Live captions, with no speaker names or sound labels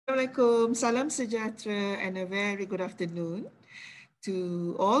Assalamualaikum, salam sejahtera and a very good afternoon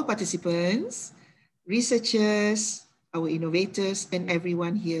to all participants, researchers, our innovators and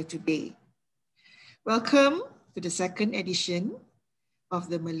everyone here today. Welcome to the second edition of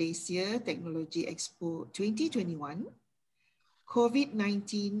the Malaysia Technology Expo 2021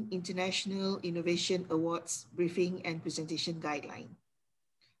 COVID-19 International Innovation Awards Briefing and Presentation Guideline.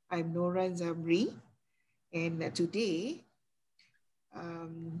 I'm Noran Zamri, and today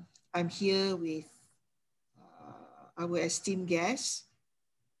I'm here with our esteemed guests,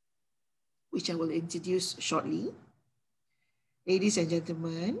 which I will introduce shortly. Ladies and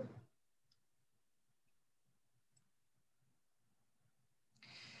gentlemen,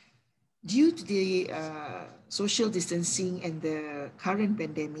 due to the social distancing and the current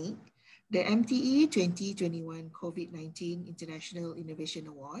pandemic, the MTE 2021 COVID-19 International Innovation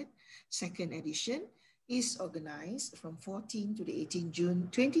Award, second edition, is organized from 14 to the 18 June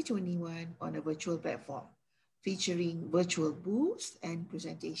 2021 on a virtual platform, featuring virtual booths and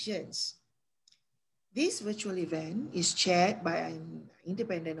presentations. This virtual event is chaired by an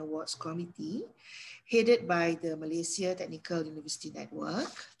independent awards committee headed by the Malaysia Technical University Network.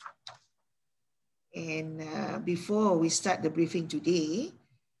 And before we start the briefing today,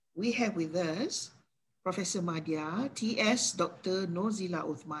 we have with us Professor Madya, TS Dr. Norzila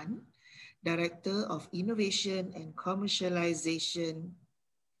Uthman, Director of Innovation and Commercialization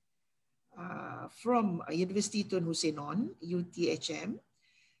from University Tun Husainon, UTHM,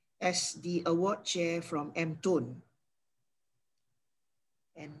 as the award chair from MTUN.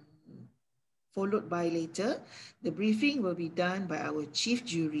 And followed by later, the briefing will be done by our chief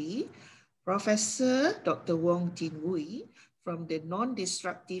jury, Professor Dr. Wong Tin Wui from the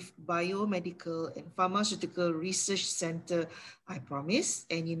Non-Destructive Biomedical and Pharmaceutical Research Center, I Promise,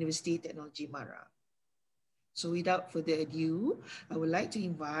 and University Technology Mara. So without further ado, I would like to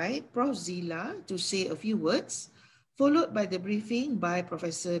invite Prof. Zila to say a few words, followed by the briefing by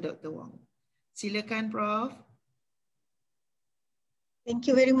Professor Dr. Wong. Silakan, Prof. Thank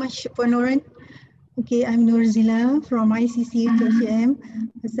you very much, Noran. Okay, I'm Norzila from ICC UTHM.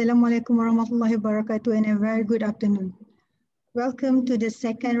 Assalamualaikum warahmatullahi wabarakatuh and a very good afternoon. Welcome to the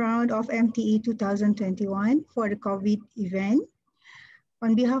second round of MTE 2021 for the COVID event.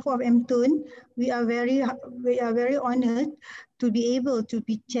 On behalf of MTUN, we are very honored to be able to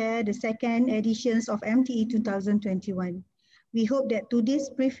chair the second editions of MTE 2021. We hope that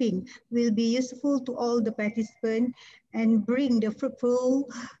today's briefing will be useful to all the participants and bring the fruitful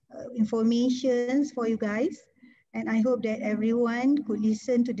information for you guys. And I hope that everyone could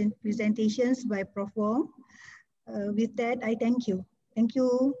listen to the presentations by Prof. Wong. With that, I thank you. Thank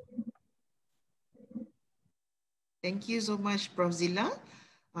you. Thank you so much, Prof. Zila.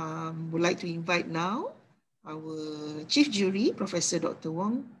 Would like to invite now our chief jury, Professor Dr.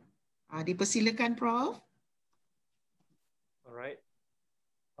 Wong. Dipersilakan, Prof. All right.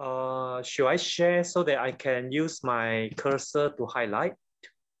 Should I share so that I can use my cursor to highlight?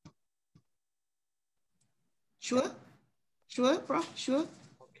 Sure. Sure, Prof. Sure.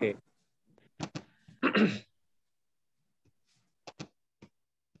 Okay.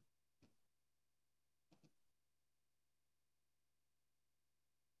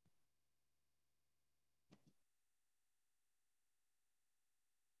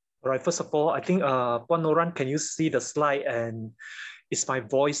 All right, first of all, I think, Puan Noran, can you see the slide and is my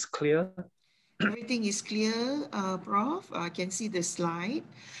voice clear? Everything is clear, Prof. I can see the slide.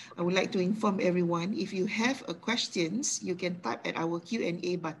 I would like to inform everyone, if you have questions, you can type at our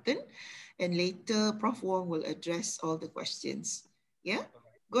Q&A button and later Prof. Wong will address all the questions. Yeah,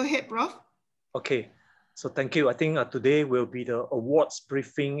 go ahead, Prof. Okay, so thank you. I think today will be the awards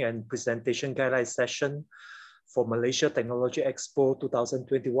briefing and presentation guideline session for Malaysia Technology Expo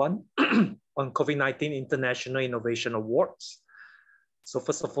 2021 on COVID-19 International Innovation Awards. So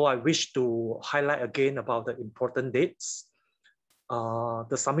first of all, I wish to highlight again about the important dates.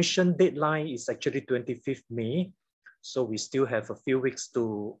 The submission deadline is actually 25th May. So we still have a few weeks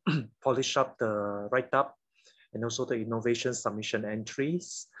to polish up the write-up and also the innovation submission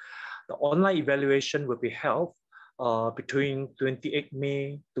entries. The online evaluation will be held between 28th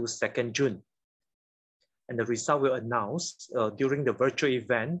May to 2nd June. And the result will announce during the virtual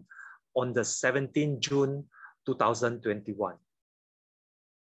event on the 17th June 2021.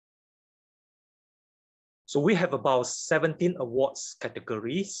 So we have about 17 awards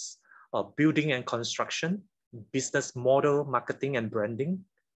categories: building and construction, business model, marketing and branding,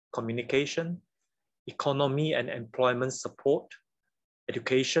 communication, economy and employment support,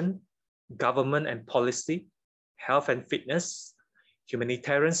 education, government and policy, health and fitness,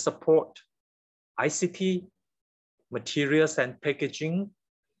 humanitarian support, ICT, materials and packaging,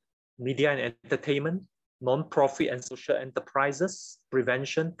 media and entertainment, non-profit and social enterprises,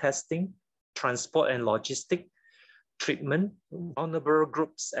 prevention, testing, transport and logistics, treatment, vulnerable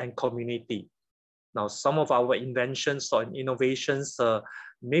groups and community. Now, some of our inventions or innovations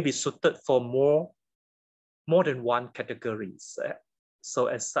may be suited for more than one categories. So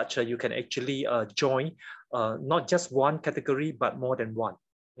as such, you can actually join not just one category, but more than one.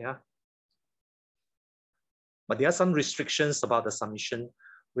 Yeah. But there are some restrictions about the submission,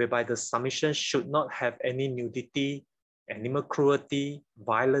 whereby the submission should not have any nudity, animal cruelty,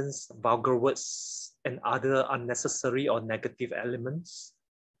 violence, vulgar words, and other unnecessary or negative elements.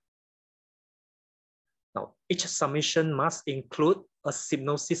 Now, each submission must include a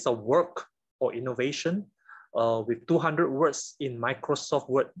synopsis of work or innovation with 200 words in Microsoft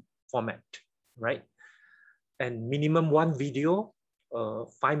Word format, right? And minimum one video,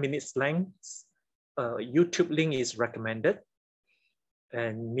 5 minutes length. YouTube link is recommended.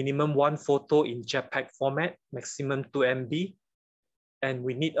 And minimum one photo in JPEG format, maximum 2 MB. And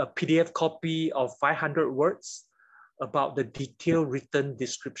we need a PDF copy of 500 words about the detailed written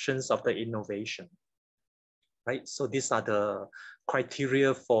descriptions of the innovation. Right, so these are the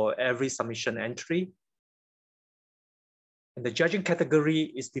criteria for every submission entry. And the judging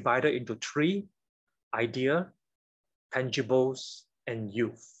category is divided into 3: idea, tangibles, and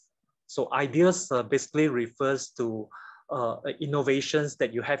youth. So ideas basically refers to innovations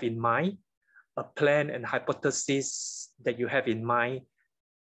that you have in mind, a plan and hypothesis that you have in mind,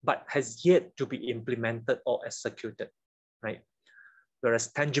 but has yet to be implemented or executed, right?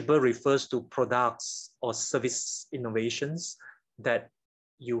 Whereas tangible refers to products or service innovations that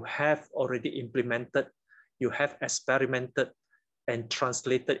you have already implemented, you have experimented and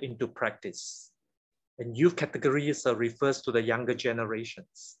translated into practice. And youth categories refers to the younger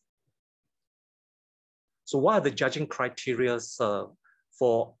generations. So what are the judging criteria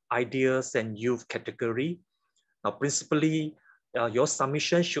for ideas and youth category? Now, principally, your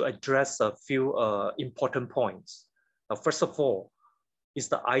submission should address a few important points. Now, first of all, is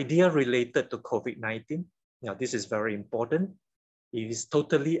the idea related to COVID-19? Now, this is very important. If it's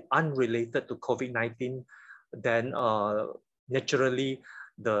totally unrelated to COVID-19, then naturally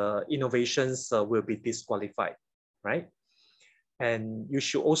the innovations will be disqualified, right? And you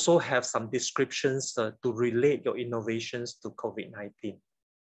should also have some descriptions to relate your innovations to COVID-19,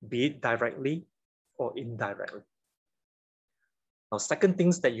 be it directly or indirectly. Now, second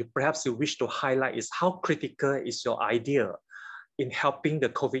things that you perhaps you wish to highlight is how critical is your idea in helping the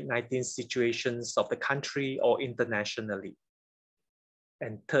COVID-19 situations of the country or internationally.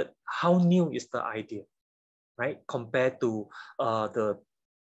 And third, how new is the idea, right? Compared to the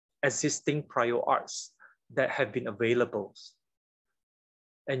existing prior arts that have been available.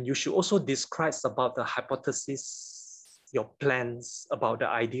 And you should also describe about the hypothesis, your plans about the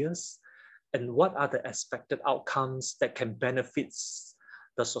ideas, and what are the expected outcomes that can benefit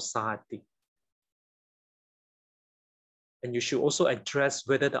the society. And you should also address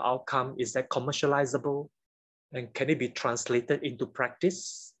whether the outcome is that commercializable and can it be translated into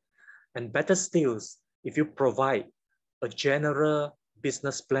practice? And better still, if you provide a general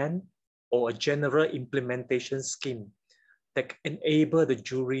business plan or a general implementation scheme that enable the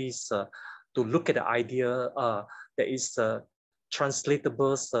juries to look at the idea that is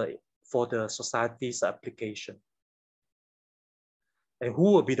translatable for the society's application. And who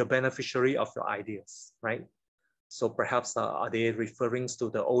will be the beneficiary of your ideas, right? So perhaps are they referring to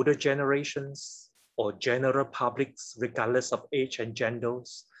the older generations or general publics, regardless of age and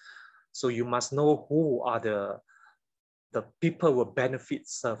genders? So you must know who are the people who benefit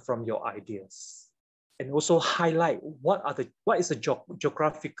from your ideas. And also highlight what is the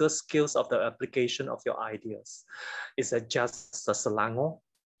geographical skills of the application of your ideas. Is it just Selangor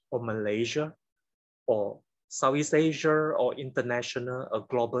or Malaysia or Southeast Asia or international or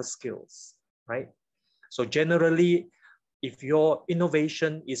global skills, right? So generally, if your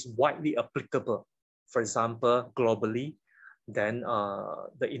innovation is widely applicable, for example, globally, then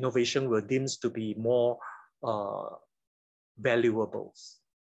the innovation will deem to be more valuable.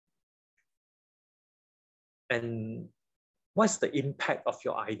 And what's the impact of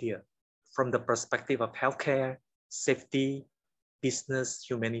your idea from the perspective of healthcare, safety, business,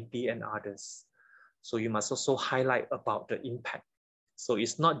 humanity, and others? So you must also highlight about the impact. So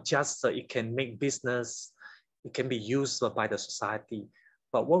it's not just it can make business, it can be used by the society,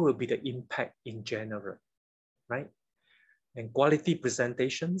 but what will be the impact in general, right? And quality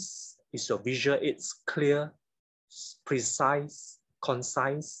presentations, is your visual aids clear, precise,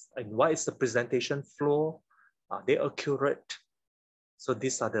 concise, and what is the presentation flow? Are they accurate? So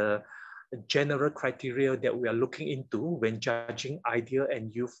these are the general criteria that we are looking into when judging idea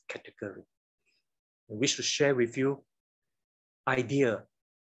and youth category. We wish to share with you idea,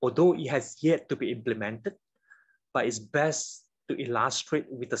 although it has yet to be implemented, but it's best to illustrate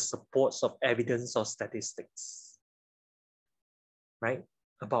with the supports of evidence or statistics, right?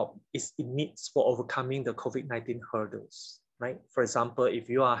 About its needs for overcoming the COVID-19 hurdles, right? For example, if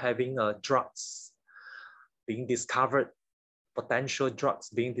you are having drugs being discovered, potential drugs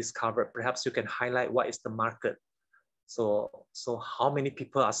being discovered, perhaps you can highlight what is the market. So how many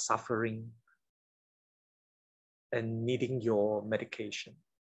people are suffering and needing your medication?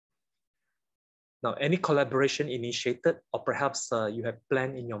 Now, any collaboration initiated, or perhaps you have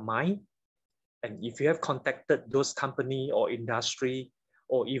planned in your mind, and if you have contacted those company or industry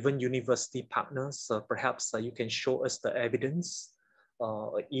or even university partners, perhaps you can show us the evidence,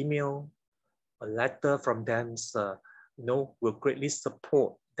 an email, a letter from them, will greatly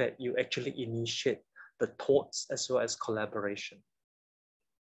support that you actually initiate the thoughts as well as collaboration.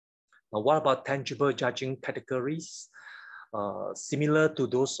 Now, what about tangible judging categories? Similar to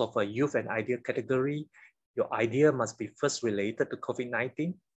those of a youth and idea category, your idea must be first related to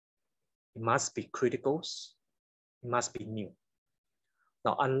COVID-19. It must be critical. It must be new.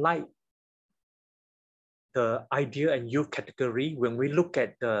 Now, unlike the idea and youth category, when we look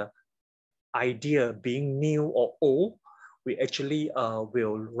at the idea being new or old, we actually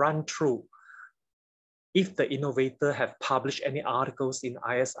will run through if the innovator have published any articles in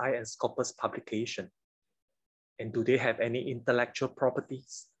ISI and Scopus publication. And do they have any intellectual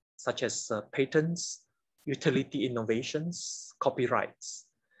properties, such as patents, utility innovations, copyrights?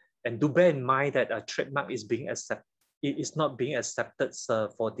 And do bear in mind that a trademark is being accepted. It is not being accepted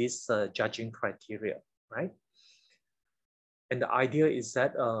for this judging criteria, right? And the idea is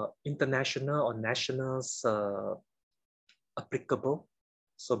that international or nationals applicable.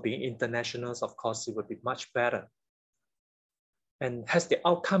 So being internationals, of course, it would be much better. And has the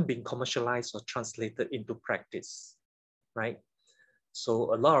outcome been commercialized or translated into practice, right?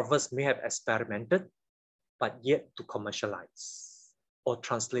 So a lot of us may have experimented, but yet to commercialize or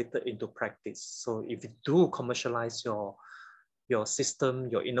translate it into practice. So if you do commercialize your system,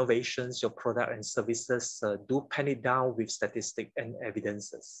 your innovations, your product and services, do pen it down with statistics and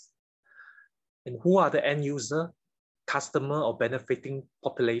evidences. And who are the end user, customer or benefiting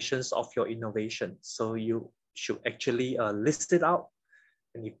populations of your innovation? So you should actually list it out,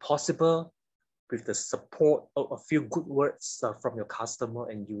 and if possible, with the support of a few good words from your customer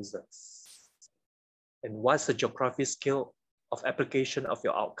and users. And what's the geographic scale of application of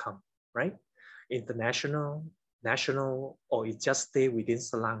your outcome, right? International, national, or it just stay within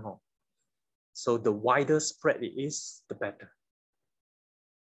Selangor. So the wider spread it is, the better.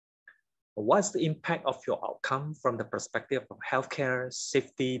 What's the impact of your outcome from the perspective of healthcare,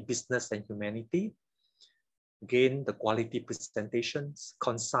 safety, business, and humanity? Again, the quality presentations,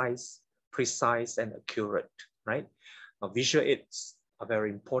 concise, precise, and accurate, right? Now, visual aids are very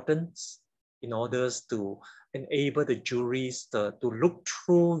important in order to enable the juries to look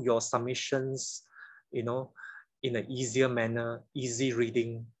through your submissions, in an easier manner, easy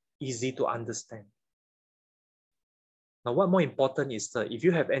reading, easy to understand. Now, what more important is if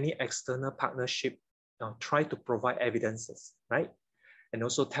you have any external partnership, try to provide evidences, right? And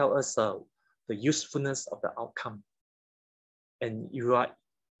also tell us the usefulness of the outcome. And you are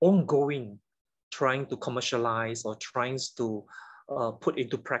ongoing trying to commercialize or trying to put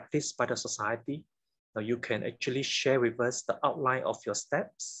into practice by the society. Now you can actually share with us the outline of your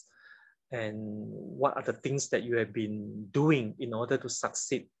steps and what are the things that you have been doing in order to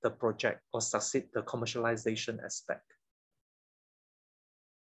succeed the project or succeed the commercialization aspect.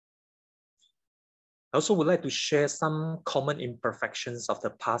 I also would like to share some common imperfections of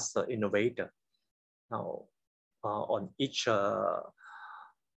the past innovator. Now, on each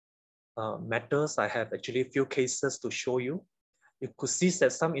matters, I have actually a few cases to show you. You could see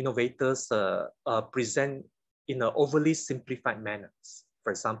that some innovators present in an overly simplified manner. For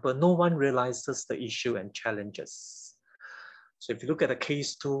example, no one realizes the issue and challenges. So if you look at the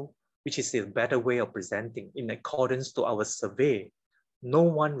case 2, which is a better way of presenting in accordance to our survey, no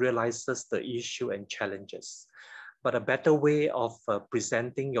one realizes the issue and challenges. But a better way of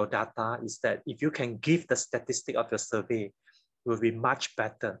presenting your data is that if you can give the statistic of your survey, it will be much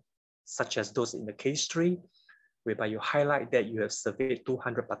better, such as those in the case 3, whereby you highlight that you have surveyed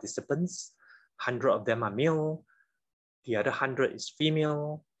 200 participants, 100 of them are male, the other 100 is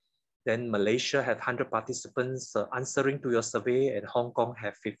female. Then Malaysia had 100 participants answering to your survey, and Hong Kong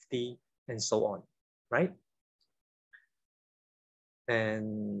have 50, and so on, right?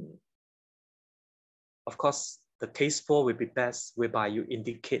 And of course, the case 4 will be best, whereby you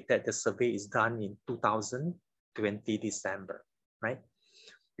indicate that the survey is done in 2020 December, right?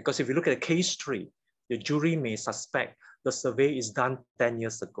 Because if you look at case 3, the jury may suspect the survey is done 10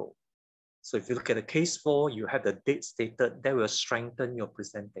 years ago. So if you look at the case 4, you have the date stated, that will strengthen your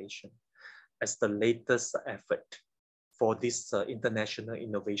presentation as the latest effort for this International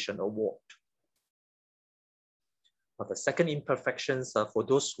Innovation Award. Now, the second imperfections for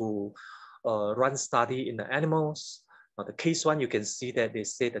those who run study in the animals. Now, the case 1, you can see that they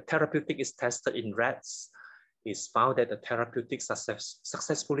say the therapeutic is tested in rats. It's found that the therapeutic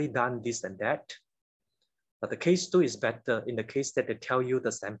successfully done this and that. But the case 2 is better in the case that they tell you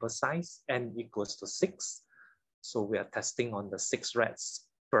the sample size, n equals to 6. So we are testing on the 6 rats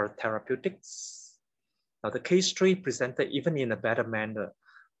per therapeutics. Now the case 3 presented even in a better manner.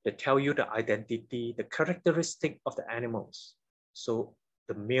 They tell you the identity, the characteristic of the animals. So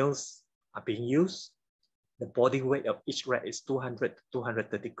the males are being used. The body weight of each rat is 200 to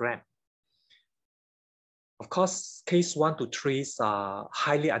 230 grams. Of course, case 1 to 3 are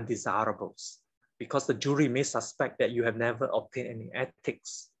highly undesirables because the jury may suspect that you have never obtained any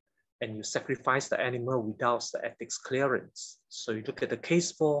ethics and you sacrifice the animal without the ethics clearance. So you look at the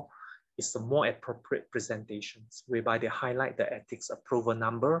case 4, it's a more appropriate presentations whereby they highlight the ethics approval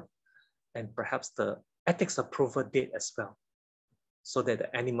number and perhaps the ethics approval date as well, so that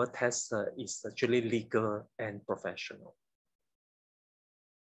the animal test is actually legal and professional.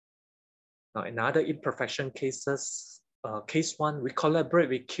 Now, another imperfection cases, case 1, we collaborate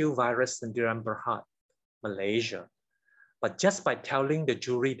with Q virus syndrome Berhad, Malaysia. But just by telling the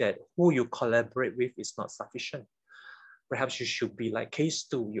jury that who you collaborate with is not sufficient. Perhaps you should be like case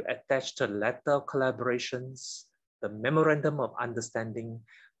 2, you attach the letter of collaborations, the memorandum of understanding,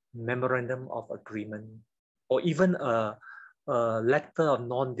 memorandum of agreement, or even a letter of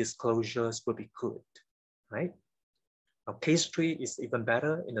non-disclosures will be good, right? Now, case 3 is even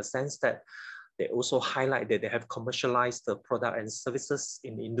better in the sense that they also highlight that they have commercialized the product and services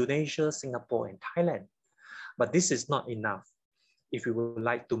in Indonesia, Singapore, and Thailand. But this is not enough. If you would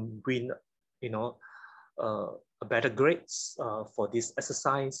like to win, a better grades for this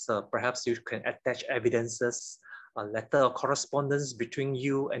exercise, perhaps you can attach evidences, a letter of correspondence between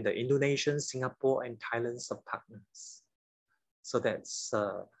you and the Indonesian, Singapore, and Thailand partners. So that's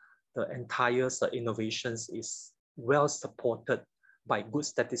the entire innovations is well supported by good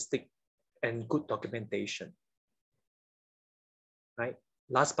statistics and good documentation, right?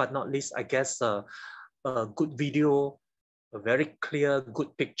 Last but not least, I guess a good video, a very clear,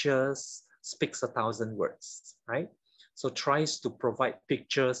 good pictures speaks 1,000 words, right? So tries to provide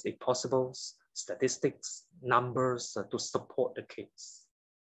pictures if possible, statistics, numbers to support the case.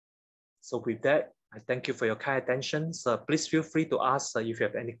 So with that, I thank you for your kind attention. So please feel free to ask if you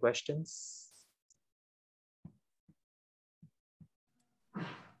have any questions.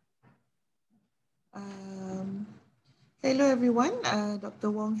 Hello everyone,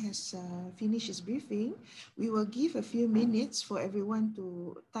 Dr. Wong has finished his briefing. We will give a few minutes for everyone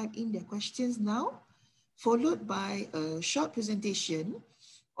to type in their questions now, followed by a short presentation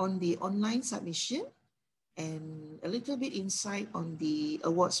on the online submission and a little bit insight on the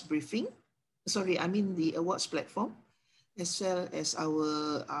awards briefing. Sorry, I mean the awards platform, as well as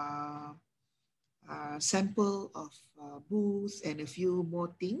our sample of booth and a few more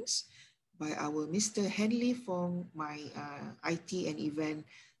things by our Mr. Henley Fong, my IT and event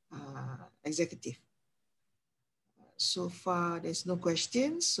executive. So far, there's no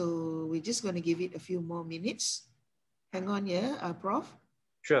questions, so we're just going to give it a few more minutes. Hang on, yeah, Prof?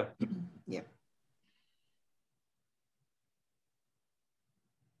 Sure. Yeah.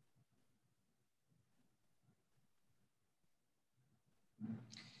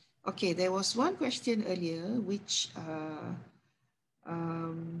 Okay, there was one question earlier, which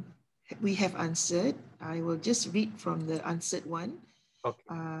we have answered. I will just read from the answered one. Okay.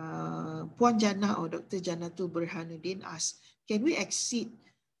 Puan Jannah or Dr. Jannatul Burhanuddin asked, can we exceed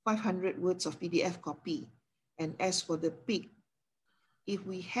 500 words of PDF copy? And as for the pic, if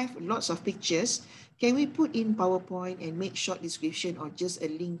we have lots of pictures, can we put in PowerPoint and make short description or just a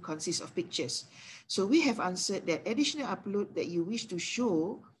link consists of pictures? So we have answered that additional upload that you wish to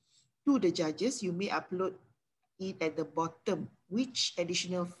show to the judges, you may upload it at the bottom, which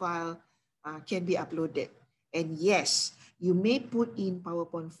additional file can be uploaded. And yes, you may put in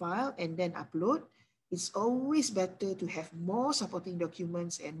PowerPoint file and then upload. It's always better to have more supporting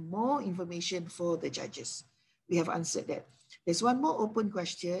documents and more information for the judges. We have answered that. There's one more open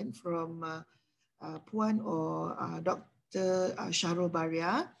question from Puan or Dr. Shahrul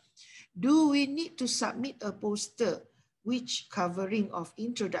Baria. Do we need to submit a poster which covering of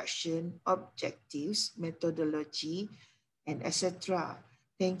introduction, objectives, methodology, and etc.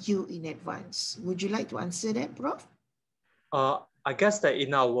 Thank you in advance. Would you like to answer that, Prof? I guess that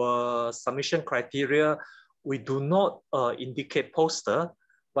in our submission criteria, we do not indicate poster,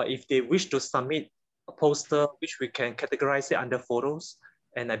 but if they wish to submit a poster, which we can categorize it under photos,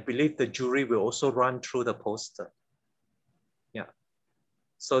 and I believe the jury will also run through the poster. Yeah.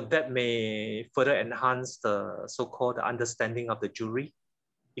 So that may further enhance the so-called understanding of the jury.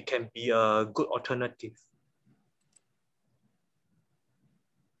 It can be a good alternative.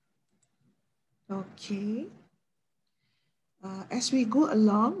 Okay. As we go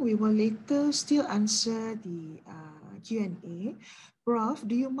along, we will later still answer the Q&A. Prof,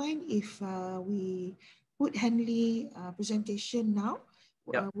 do you mind if we put Henley presentation now?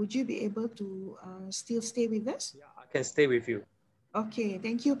 Yeah. Would you be able to still stay with us? Yeah, I can stay with you. Okay,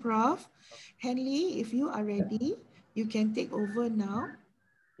 thank you, Prof. Henley, if you are ready, you can take over now.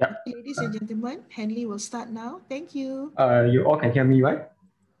 Yeah. Okay, ladies and gentlemen, Henley will start now. Thank you. You all can hear me, right?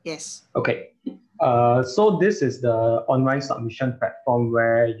 Yes. Okay. So this is the online submission platform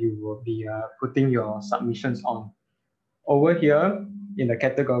where you will be putting your submissions on. Over here in the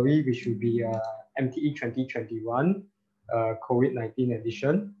category, which should be MTE 2021 COVID-19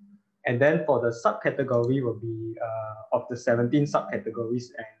 edition. And then for the subcategory will be of the 17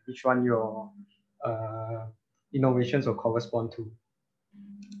 subcategories and which one your innovations will correspond to.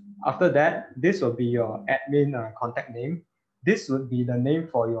 After that, this will be your admin contact name. This would be the name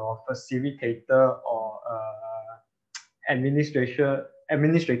for your facilitator or administrator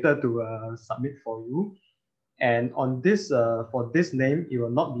to submit for you. And on this, for this name, it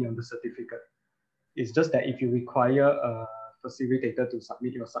will not be on the certificate. It's just that if you require a facilitator to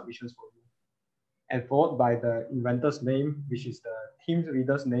submit your submissions for you. And followed by the inventor's name, which is the team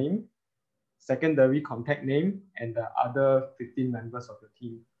leader's name, secondary contact name, and the other 15 members of the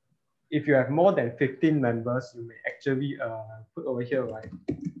team. If you have more than 15 members, you may actually put over here, right,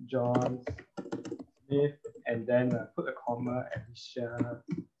 John Smith, and then put a comma, Alicia,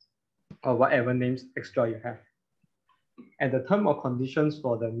 or whatever names extra you have. And the term or conditions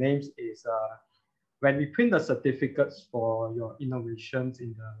for the names is when we print the certificates for your innovations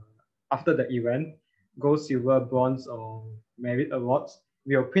in the after the event, gold, silver, bronze, or merit awards,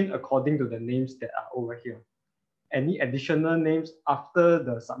 we will print according to the names that are over here. Any additional names after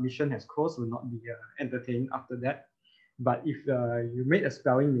the submission has closed will not be entertained after that. But if you made a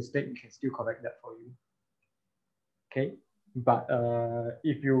spelling mistake, we can still correct that for you. Okay, but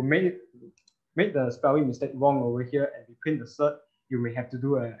if you made the spelling mistake wrong over here and we print the cert, you may have to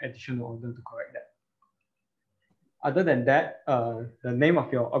do an additional order to correct that. Other than that, the name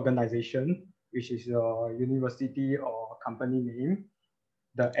of your organization, which is your university or company name,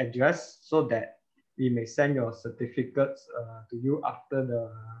 the address, so that we may send your certificates to you after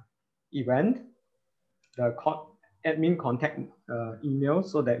the event, the admin contact email,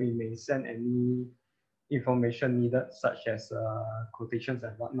 so that we may send any information needed, such as quotations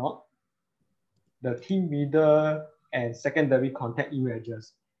and whatnot, the team leader and secondary contact email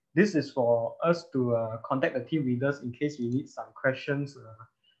address. This is for us to contact the team leaders in case we need some questions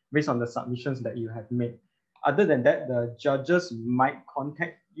based on the submissions that you have made. Other than that, the judges might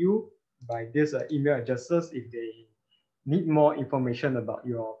contact you by these email addresses if they need more information about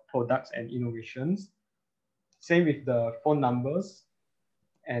your products and innovations. Same with the phone numbers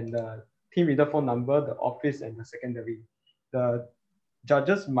and the team leader phone number, the office, and the secondary. The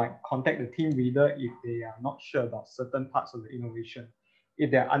judges might contact the team leader if they are not sure about certain parts of the innovation. If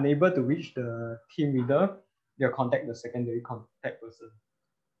they're unable to reach the team leader, they'll contact the secondary contact person.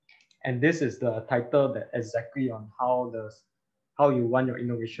 And this is the title that exactly on how you want your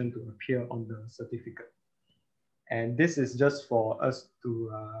innovation to appear on the certificate. And this is just for us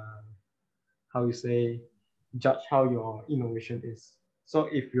to, judge how your innovation is. So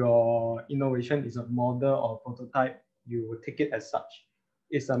if your innovation is a model or prototype, you will take it as such.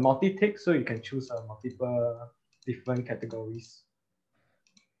 It's a multi-tick, so you can choose multiple different categories.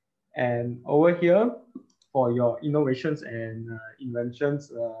 And over here, for your innovations and inventions,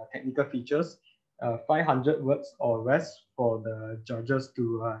 technical features, 500 words or less for the judges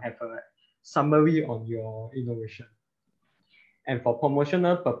to have a summary on your innovation. And for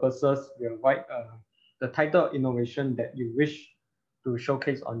promotional purposes, we'll write the title of innovation that you wish to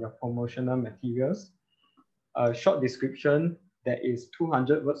showcase on your promotional materials, a short description that is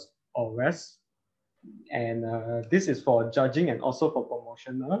 200 words or less. And this is for judging and also for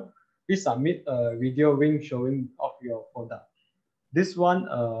promotional. Please submit a video link showing of your product. This one,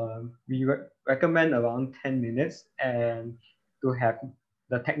 we recommend around 10 minutes, and to have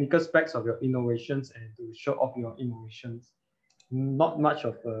the technical specs of your innovations and to show off your innovations. Not much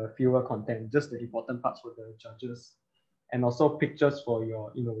of fewer content, just the important parts for the judges, and also pictures for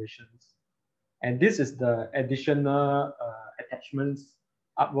your innovations. And this is the additional attachments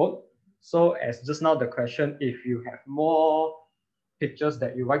upload. So as just now the question, if you have more pictures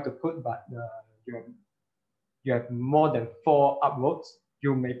that you like to put, but you have more than 4 uploads,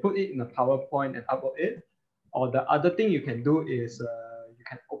 you may put it in a PowerPoint and upload it. Or the other thing you can do is you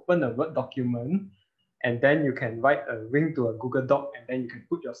can open a Word document and then you can write a link to a Google Doc and then you can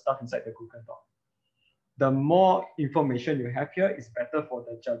put your stuff inside the Google Doc. The more information you have here is better for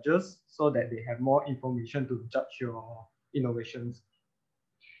the judges so that they have more information to judge your innovations.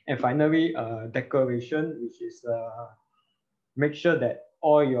 And finally, declaration, which is make sure that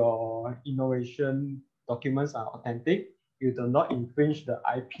all your innovation documents are authentic. You do not infringe the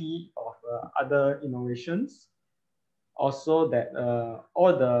IP of other innovations. Also that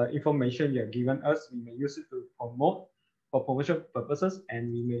all the information you have given us, we may use it to promote for promotion purposes,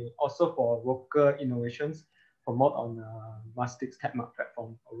 and we may also for local innovations promote on Mastix TechMark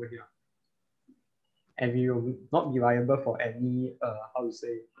platform over here. And we will not be liable for any,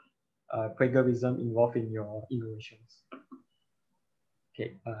 plagiarism involved in your innovations.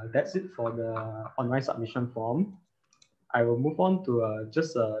 Okay, that's it for the online submission form. I will move on to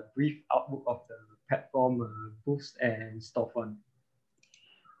just a brief outlook of the platform booths and storefront.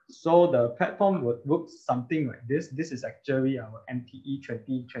 So the platform would look something like this. This is actually our MTE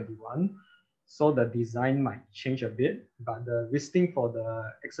 2021. So the design might change a bit, but the listing for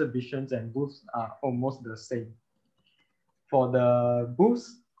the exhibitions and booths are almost the same. For the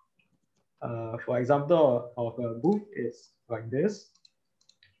booths, for example, of a booth is like this,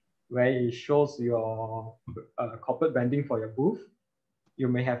 where it shows your corporate branding for your booth. You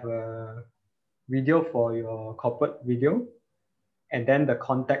may have a video for your corporate video, and then the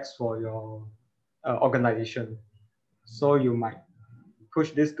context for your organization. So you might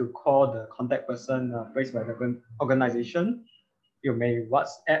push this to call the contact person placed by the organization. You may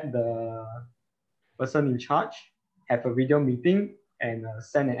WhatsApp the person in charge, have a video meeting, and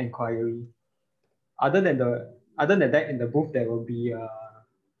send an inquiry. Other than that, in the booth there will be a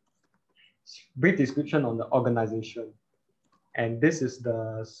brief description on the organization. And this is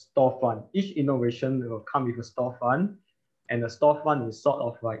the storefront. Each innovation will come with a storefront, and the storefront is sort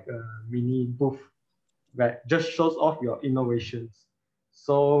of like a mini booth that just shows off your innovations.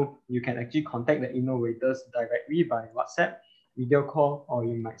 So you can actually contact the innovators directly by WhatsApp, video call, or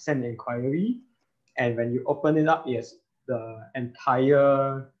you might send an inquiry. And when you open it up, yes, the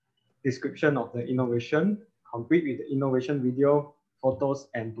entire description of the innovation, complete with the innovation video, photos,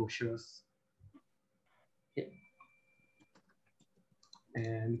 and brochures. Okay.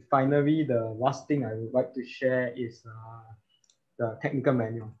 And finally, the last thing I would like to share is the technical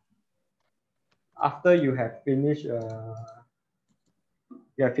manual. After you have finished,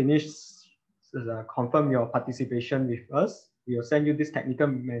 confirm your participation with us, we will send you this technical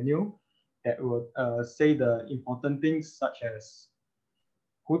manual that will say the important things such as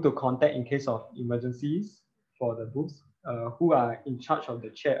who to contact in case of emergencies for the booths, who are in charge of the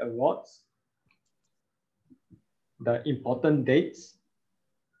chair awards, the important dates,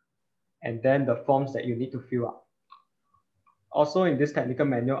 and then the forms that you need to fill up. Also in this technical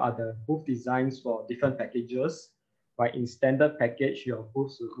manual are the booth designs for different packages. Right, in standard package, your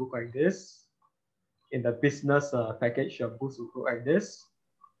booths will look like this. In the business package, your booths will look like this.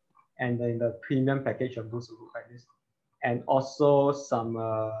 And in the premium package, your booths will look like this. And also some,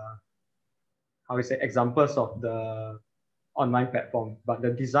 examples of the online platform, but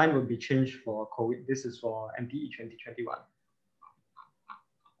the design will be changed for COVID. This is for MTE 2021.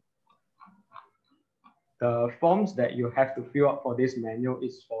 The forms that you have to fill out for this manual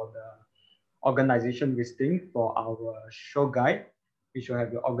is for the organization listing for our show guide, which will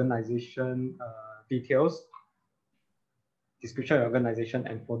have your organization details, description of organization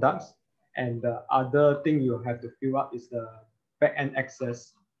and products. And the other thing you have to fill up is the back-end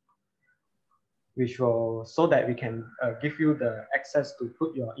access, which will, so that we can give you the access to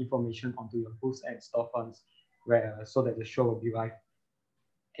put your information onto your booths and storefronts, so that the show will be live.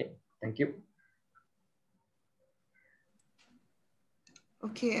 Okay, thank you.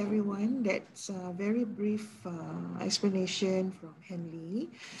 Okay, everyone, that's a very brief explanation from Henley.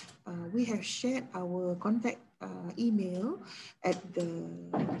 We have shared our contact email at the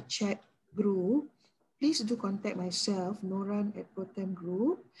chat group. Please do contact myself, Noran at Protem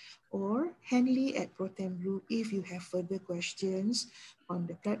Group, or Henley at Protem Group if you have further questions on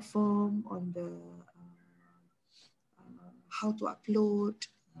the platform, on the how to upload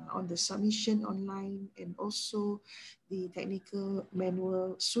on the submission online, and also the technical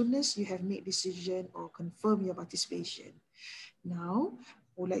manual soon as you have made decision or confirm your participation. Now,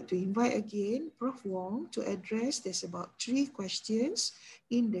 I would like to invite again Prof. Wong to address. There's about 3 questions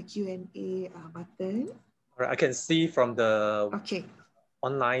in the Q&A button. All right, I can see from the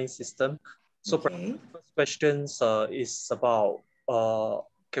online system. So first question is about,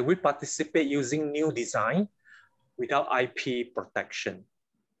 can we participate using new design without IP protection?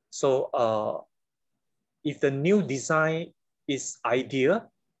 So if the new design is idea,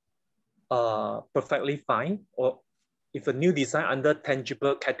 perfectly fine. Or if a new design under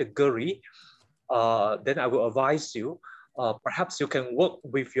tangible category, then I will advise you, perhaps you can work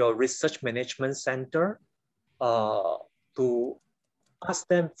with your research management center to ask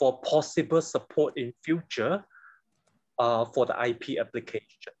them for possible support in future for the IP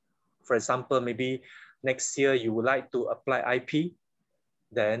application. For example, maybe next year you would like to apply IP,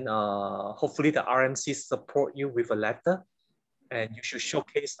 then hopefully the RMC support you with a letter, and you should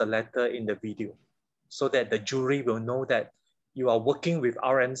showcase the letter in the video so that the jury will know that you are working with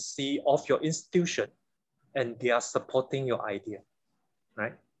RMC of your institution and they are supporting your idea,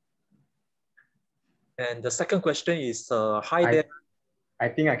 right? And the second question is, hi there. I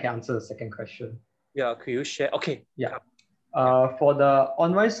think I can answer the second question. Yeah, could you share? Okay. Yeah. For the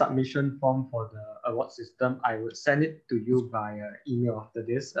online submission form for the award system, I would send it to you via email after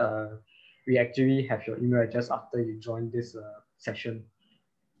this. We actually have your email address after you join this session.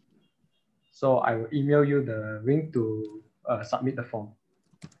 So I will email you the link to submit the form.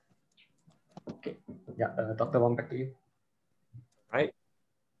 Okay. Yeah, Dr. Wong, back to you. Right.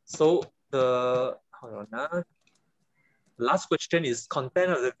 So the last question is,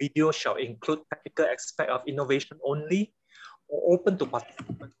 content of the video shall include technical aspect of innovation only, or open to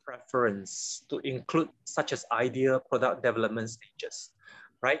participant preference to include such as idea, product development stages,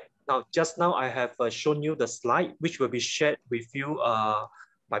 right? Now, just now I have shown you the slide, which will be shared with you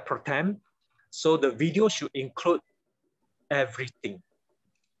by Protem. So the video should include everything,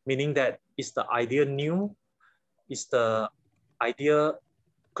 meaning that is the idea new, is the idea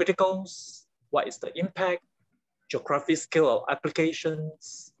criticals, what is the impact, geographic scale of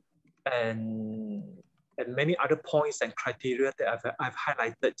applications, and many other points and criteria that I've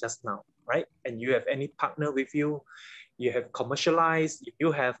highlighted just now, right? And you have any partner with you, you have commercialized, if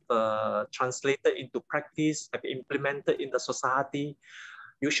you have translated into practice, have implemented in the society,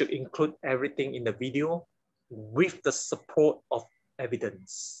 you should include everything in the video with the support of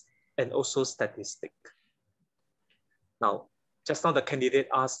evidence and also statistic. Now, just now the candidate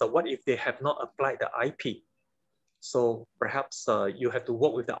asked, what if they have not applied the IP? So perhaps you have to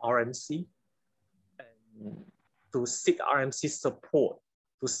work with the RMC and to seek RMC support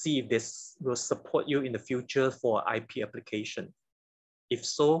to see if this will support you in the future for IP application. If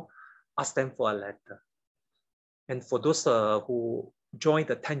so, ask them for a letter. And for those who join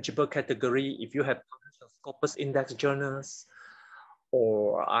the tangible category, if you have Scopus Index journals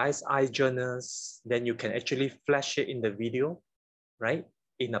or ISI journals, then you can actually flash it in the video, right?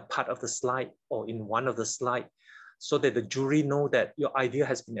 In a part of the slide or in one of the slides, so that the jury know that your idea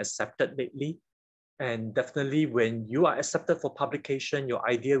has been accepted lately. And definitely when you are accepted for publication, your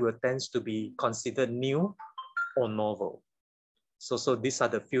idea will tend to be considered new or novel. So these are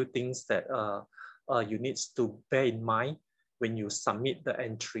the few things that you need to bear in mind when you submit the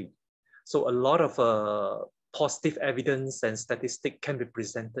entry. So a lot of positive evidence and statistics can be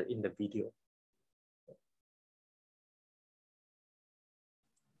presented in the video.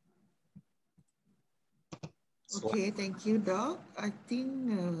 Okay, thank you, Doc. I think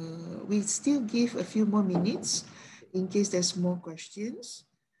we still give a few more minutes in case there's more questions.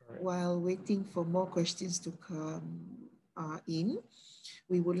 While waiting for more questions to come in,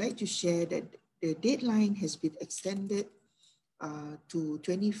 we would like to share that the deadline has been extended to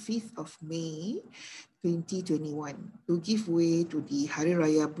 25th of May, 2021 to give way to the Hari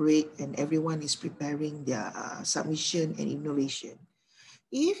Raya break, and everyone is preparing their submission and innovation.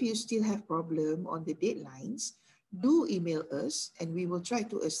 If you still have problem on the deadlines, do email us and we will try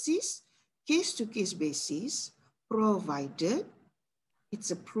to assist case-to-case basis, provided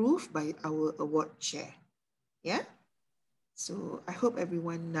it's approved by our award chair. Yeah? So I hope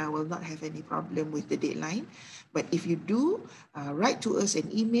everyone will not have any problem with the deadline. But if you do, write to us an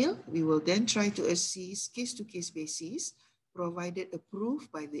email. We will then try to assist case-to-case basis, provided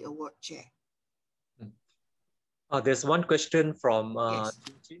approved by the award chair. There's one question from yes.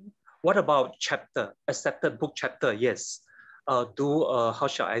 What about chapter, accepted book chapter? Yes. How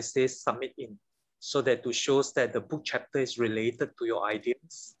shall I say, submit in, so that to show that the book chapter is related to your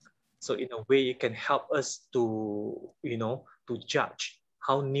ideas. So in a way, it can help us to, to judge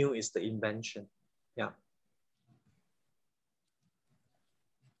How new is the invention? Yeah.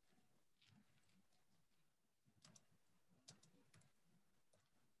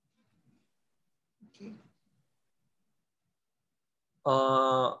 Okay.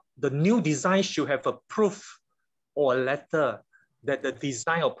 The new design should have a proof or a letter that the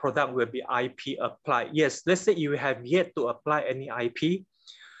design or product will be IP applied. Yes, let's say you have yet to apply any IP,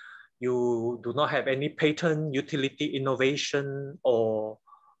 you do not have any patent, utility, innovation, or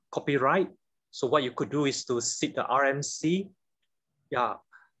copyright. So what you could do is to seek the RMC, yeah,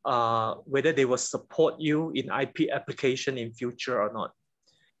 whether they will support you in IP application in future or not.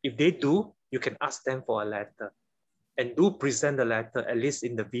 If they do, you can ask them for a letter, and do present the letter at least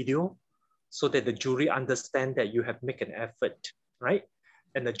in the video, so that the jury understand that you have made an effort, right?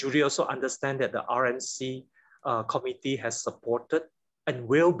 And the jury also understand that the RMC committee has supported and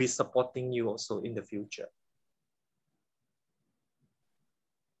will be supporting you also in the future.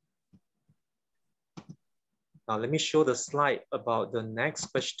 Now let me show the slide about the next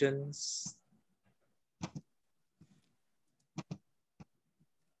questions.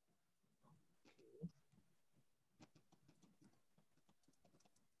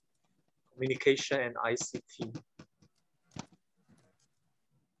 Communication and ICT.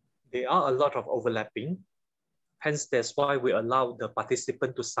 There are a lot of overlapping. Hence, that's why we allow the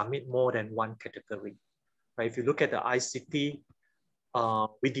participant to submit more than one category. Right? If you look at the ICT,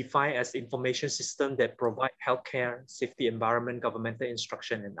 we define as information system that provide healthcare, safety, environment, governmental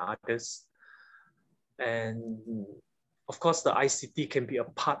instruction, and others. And of course, the ICT can be a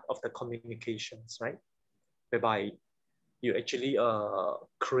part of the communications, right? Whereby you actually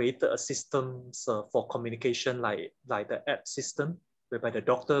create a system for communication like the app system, whereby the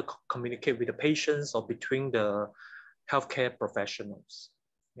doctor communicate with the patients or between the healthcare professionals.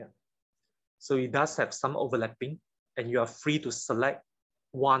 Yeah. So it does have some overlapping, and you are free to select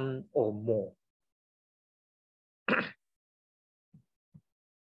one or more.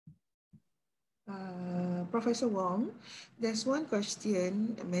 Professor Wong, there's one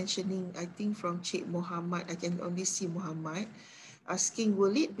question mentioning, I think from Cik Muhammad, I can only see Muhammad, asking,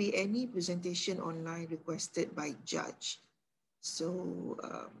 will it be any presentation online requested by judge? So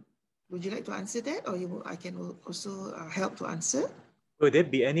would you like to answer that, or I can also help to answer? Will there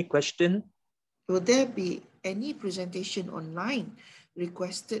be any question? Will there be any presentation online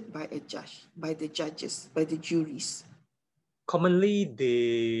requested by a judge, by the judges, by the juries? Commonly,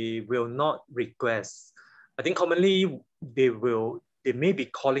 they will not request. I think commonly they may be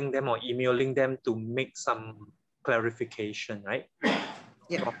calling them or emailing them to make some clarification, right?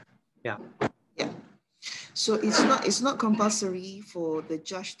 Yeah. Yeah. Yeah. So it's not compulsory for the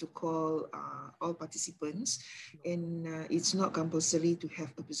judge to call all participants, and it's not compulsory to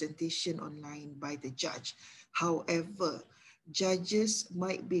have a presentation online by the judge. However, judges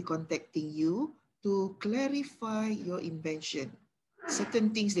might be contacting you to clarify your invention. Certain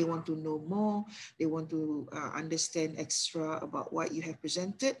things they want to know more, they want to understand extra about what you have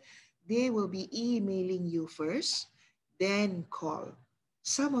presented. They will be emailing you first, then call.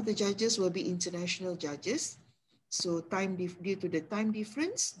 Some of the judges will be international judges. So due to the time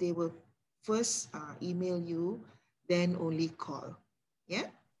difference, they will first email you, then only call. Yeah?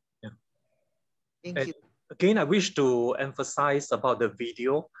 Yeah. Thank you. Again, I wish to emphasize about the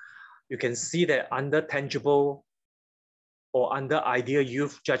video. You can see that under tangible or under ideal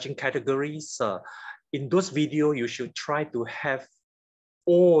youth judging categories, in those videos, you should try to have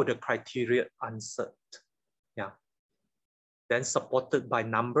all the criteria answered. Yeah. Then supported by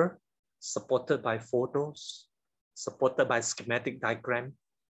number, supported by photos, supported by schematic diagram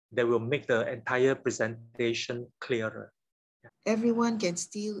that will make the entire presentation clearer. Everyone can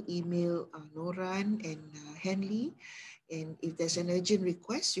still email Noran and Henley. And if there's an urgent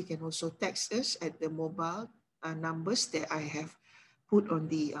request, you can also text us at the mobile numbers that I have put on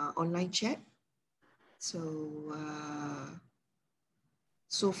the online chat. So,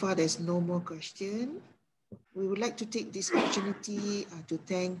 so far there's no more question. We would like to take this opportunity to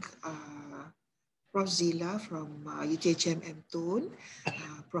thank Prof. Zila from UTHM MTON,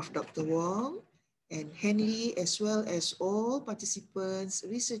 Prof. Dr. Wong, and Henley, as well as all participants,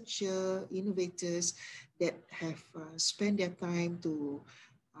 researchers, innovators that have spent their time to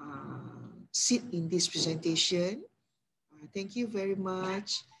sit in this presentation. Thank you very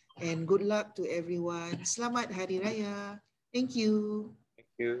much, and good luck to everyone. Selamat Hari Raya. Thank you.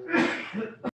 Thank you.